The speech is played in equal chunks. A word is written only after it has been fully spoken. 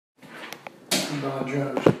I'm Don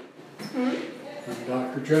Jones. I'm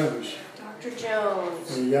Dr. Jones. Dr. Jones.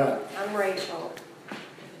 What do you got? I'm Rachel.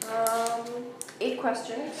 8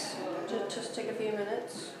 questions. Just take a few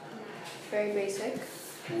minutes. Very basic.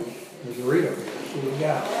 Well, there's a reader here. What do we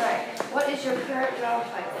got? All right. What is your current job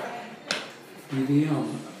title?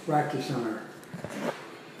 UVM, practice center.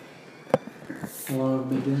 How long have I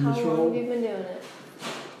been doing How this long role? have you been doing it?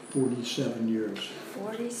 47 years.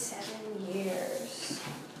 47 years.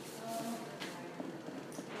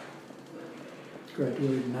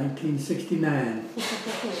 Graduated in 1969.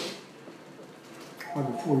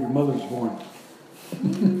 Right before your mother was born.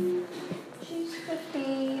 She's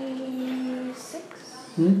 56?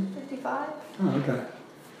 55? Oh, okay.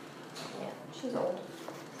 Yeah, she's old.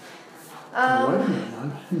 Wait a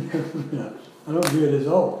minute. No, I don't view it as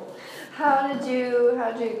old. How did you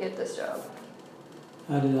get this job?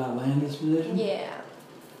 How did I land this position? Yeah.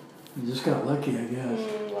 You just got lucky, I guess.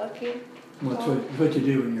 Lucky. What's what you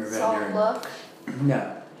do when you're a Soft veterinarian? luck.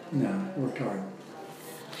 No, worked hard.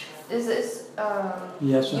 Is this, Yes,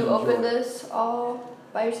 I you enjoy opened it. this all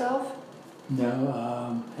by yourself?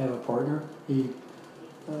 No, have a partner. He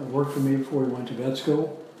worked for me before he went to vet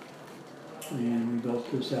school. And we built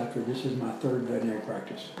this after. This is my 3rd veterinary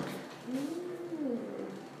practice.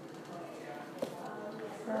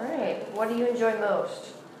 All right. What do you enjoy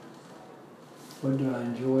most? What do I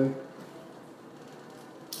enjoy?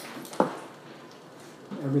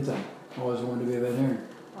 Everything. Always wanted to be a veterinarian.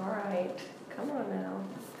 All right. Come on now.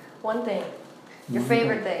 One thing. Your One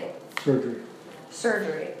favorite thing. thing. Surgery.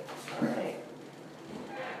 Surgery. All right.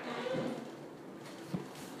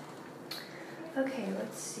 Okay,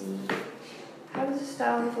 let's see. How does this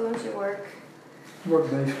style influence your work? Work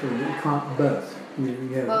basically both. You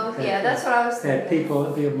have, Both? Yeah, that's what I was had thinking. people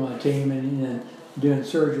on my team and doing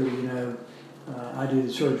surgery, I do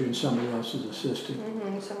the surgery and somebody else is assisting.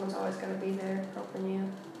 Someone's always going to be there helping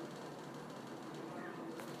you.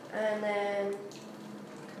 And then,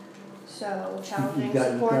 so challenging,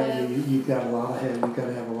 supportive. You've got a lot of you've got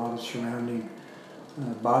to have a lot of surrounding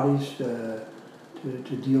bodies to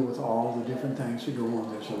deal with all the different things that go on.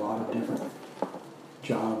 There's a lot of different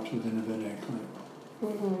jobs within a veterinary clinic.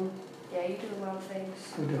 Yeah, you do a lot of things.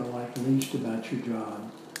 What do I like least about your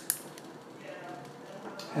job?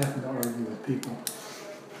 Having to argue with people.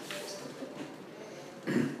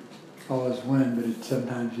 Always win, but it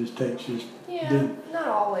sometimes just takes Not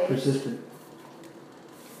always. persistent.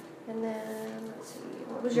 And then, let's see,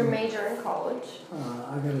 what was your major in college?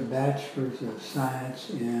 I got a bachelor's of science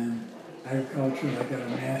in agriculture. I got a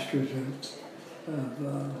master's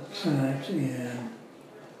of science in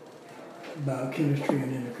biochemistry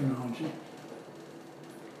and endocrinology.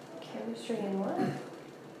 Chemistry and what?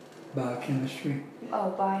 Biochemistry Oh,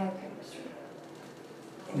 biochemistry.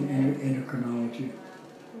 and endocrinology.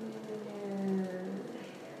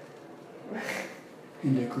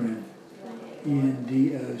 Endocrine.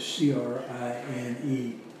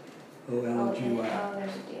 ENDOCRINEOLOGY. Oh,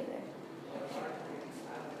 there's a D in there.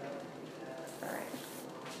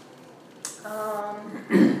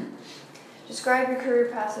 Alright. Describe your career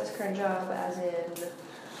past this current job as in,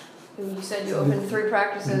 you said you opened 3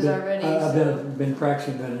 practices already. I've been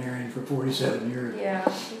practicing veterinarian for 47 years. Yeah,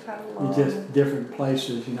 you've had a long. Just different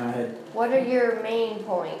places, I had. What are your main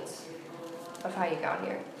points of how you got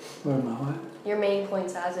here? What am I, what? Your main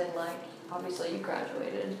points as in, like, obviously you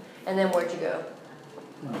graduated, and then where'd you go?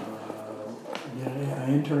 I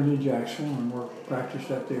interned in Jacksonville and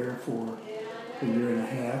practiced up there for a year and a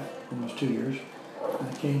half, almost 2 years. I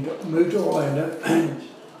moved to Orlando,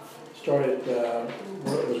 started,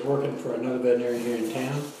 was working for another veterinarian here in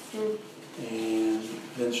town, and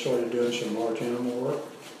then started doing some large animal work.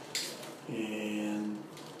 And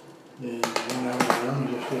then went out on my own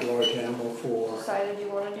and just did large animal for Decided you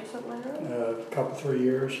want to do something like that? a couple, 3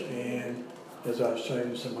 years, and as I was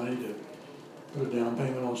saving some money to put a down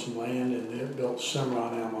payment on some land, and then built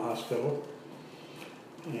Cimarron Animal Hospital,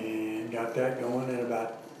 and got that going. And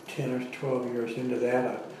about 10 or 12 years into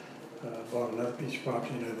that, I bought another piece of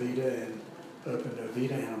property in Oviedo and opened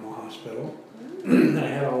Oviedo Animal Hospital. And I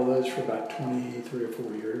had all those for about 23 or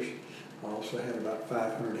 4 years. I also had about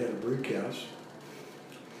 500 head of brood cows.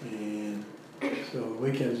 And so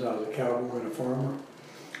weekends I was a cowboy and a farmer.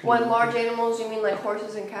 When large animals, you mean like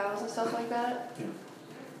horses and cows and stuff like that? Yeah.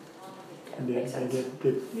 Yeah, makes sense.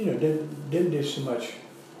 Didn't do so much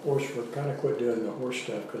horse work. Kind of quit doing the horse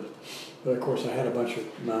stuff but of course I had a bunch of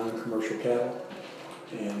non-commercial cattle,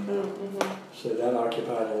 and so that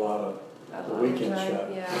occupied a lot of the weekend stuff.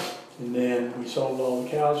 Yeah. And then we sold all the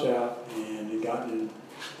cows out and had gotten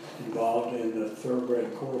involved in the thoroughbred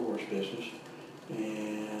and quarter horse business,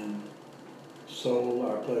 and sold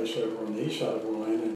our place over on the east side of Orlando